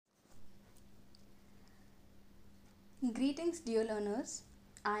Greetings, dear learners.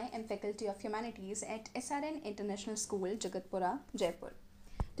 I am Faculty of Humanities at SRN International School, Jagatpura, Jaipur.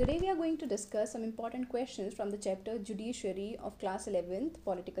 Today we are going to discuss some important questions from the chapter Judiciary of Class 11th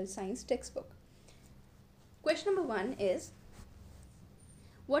Political Science textbook. Question number 1 is,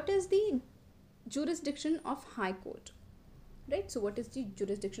 what is the jurisdiction of High Court? Right, so what is the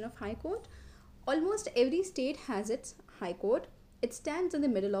jurisdiction of High Court? Almost every state has its High Court. It stands in the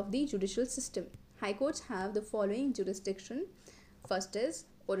middle of the judicial system. High courts have the following jurisdiction. First is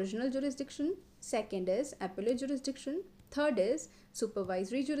original jurisdiction, second is appellate jurisdiction, third is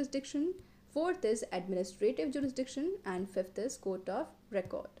supervisory jurisdiction, fourth is administrative jurisdiction, and fifth is court of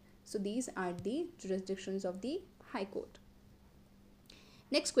record. So these are the jurisdictions of the High Court.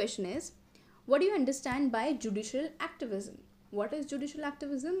 Next question is, what do you understand by judicial activism? What is judicial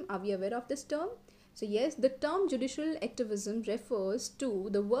activism? Are we aware of this term? So yes, the term judicial activism refers to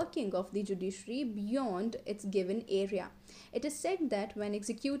the working of the judiciary beyond its given area. It is said that when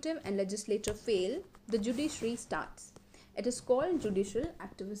executive and legislature fail, the judiciary starts. It is called judicial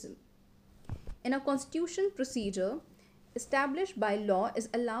activism. In a constitution procedure established by law is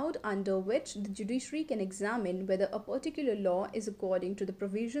allowed under which the judiciary can examine whether a particular law is according to the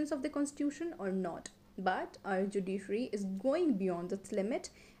provisions of the constitution or not. But our judiciary is going beyond its limit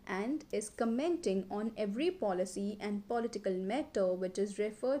and is commenting on every policy and political matter which is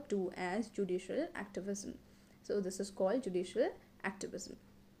referred to as judicial activism. So this is called judicial activism.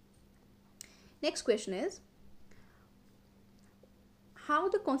 Next question is, how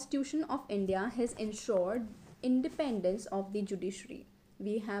the Constitution of India has ensured independence of the judiciary.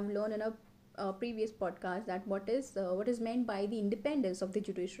 We have learned in a previous podcast that what is meant by the independence of the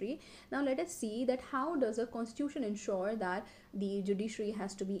judiciary. Now let us see that how does a constitution ensure that the judiciary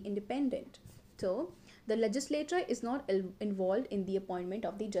has to be independent. So the legislature is not involved in the appointment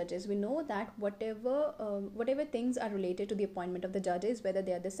of the judges. We know that whatever things are related to the appointment of the judges, whether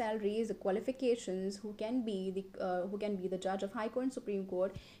they are the salaries, the qualifications, who can be the judge of High Court and Supreme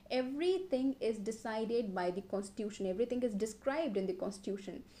Court, everything is decided by the Constitution. Everything is described in the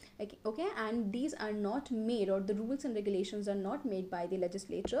Constitution. Okay, and these are not made, or the rules and regulations are not made by the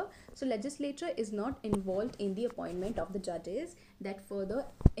legislature. So legislature is not involved in the appointment of the judges. That further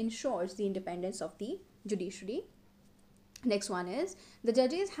ensures the independence of the judiciary. Next one is, the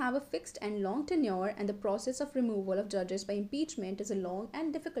judges have a fixed and long tenure, and the process of removal of judges by impeachment is a long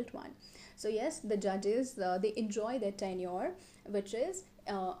and difficult one. So yes, the judges they enjoy their tenure, which is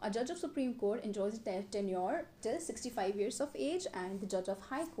a judge of Supreme Court enjoys their tenure till 65 years of age, and the judge of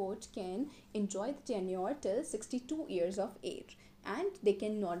High Court can enjoy the tenure till 62 years of age, and they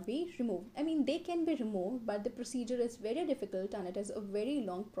cannot be removed. I mean, they can be removed, but the procedure is very difficult and it is a very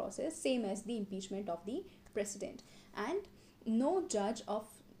long process, same as the impeachment of the president. And no judge of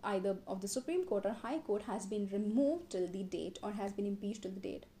either of the Supreme Court or High Court has been removed till the date or has been impeached till the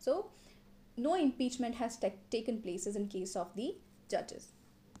date. So no impeachment has taken place in case of the judges.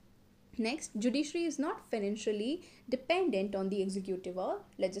 Next, judiciary is not financially dependent on the executive or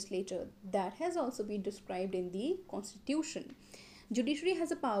legislature. That has also been described in the Constitution. Judiciary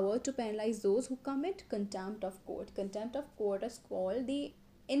has a power to penalize those who commit contempt of court. Contempt of court is called the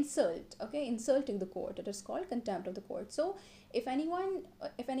insult, insulting the court. It is called contempt of the court. So if anyone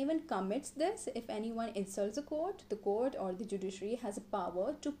commits this, if anyone insults the court or the judiciary has a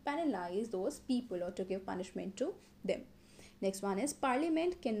power to penalize those people or to give punishment to them. Next one is,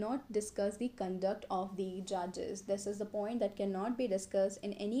 Parliament cannot discuss the conduct of the judges. This is the point that cannot be discussed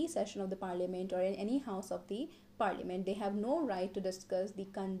in any session of the Parliament or in any house of the Parliament. They have no right to discuss the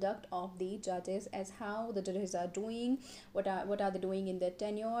conduct of the judges, as how the judges are doing, what are they doing in their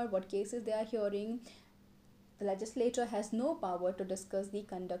tenure, what cases they are hearing. The legislature has no power to discuss the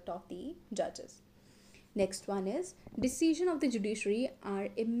conduct of the judges. Next one is, decision of the judiciary are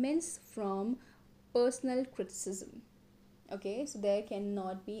immense from personal criticism. Okay, so there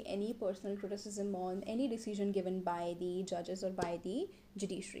cannot be any personal criticism on any decision given by the judges or by the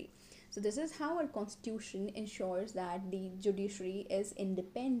judiciary. So this is how our Constitution ensures that the judiciary is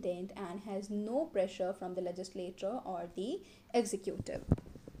independent and has no pressure from the legislature or the executive.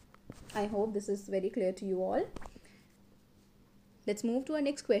 I hope this is very clear to you all. Let's move to our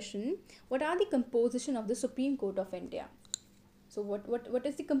next question. What are the composition of the Supreme Court of India? So what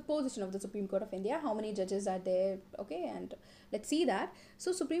is the composition of the Supreme Court of India? How many judges are there? Okay, and let's see that.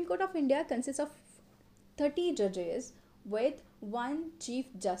 So Supreme Court of India consists of 30 judges with one Chief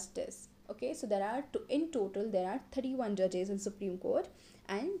Justice. Okay, so in total there are 31 judges in Supreme Court,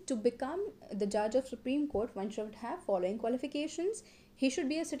 and to become the judge of Supreme Court, one should have following qualifications. He should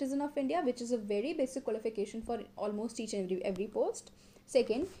be a citizen of India, which is a very basic qualification for almost each and every post.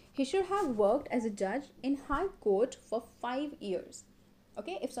 Second, he should have worked as a judge in High Court for 5 years.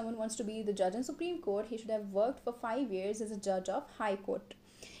 Okay, if someone wants to be the judge in Supreme Court, he should have worked for 5 years as a judge of High Court.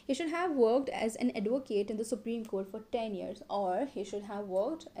 He should have worked as an advocate in the Supreme Court for 10 years, or he should have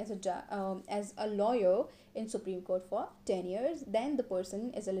worked as a lawyer in Supreme Court for 10 years. Then the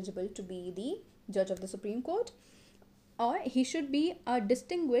person is eligible to be the judge of the Supreme Court. Or he should be a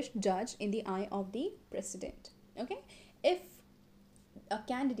distinguished judge in the eye of the president. Okay, if a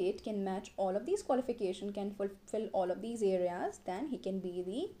candidate can match all of these qualifications, can fulfill all of these areas, then he can be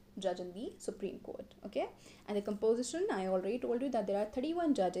the judge in the Supreme Court. Okay, and the composition, I already told you that there are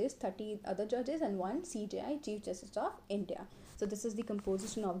 31 judges, 30 other judges, and one CJI, Chief Justice of India. So this is the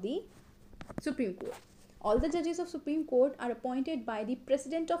composition of the Supreme Court. All the judges of Supreme Court are appointed by the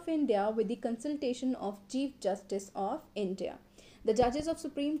President of India with the consultation of Chief Justice of India. The judges of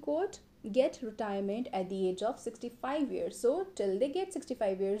Supreme Court get retirement at the age of 65 years. So till they get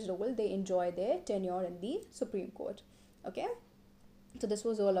 65 years old, they enjoy their tenure in the Supreme Court. Okay. So this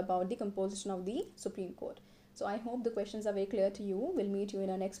was all about the composition of the Supreme Court. So I hope the questions are very clear to you. We'll meet you in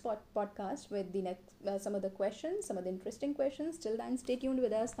our next podcast with the next some of the questions, some of the interesting questions. Till then, stay tuned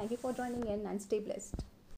with us. Thank you for joining in and stay blessed.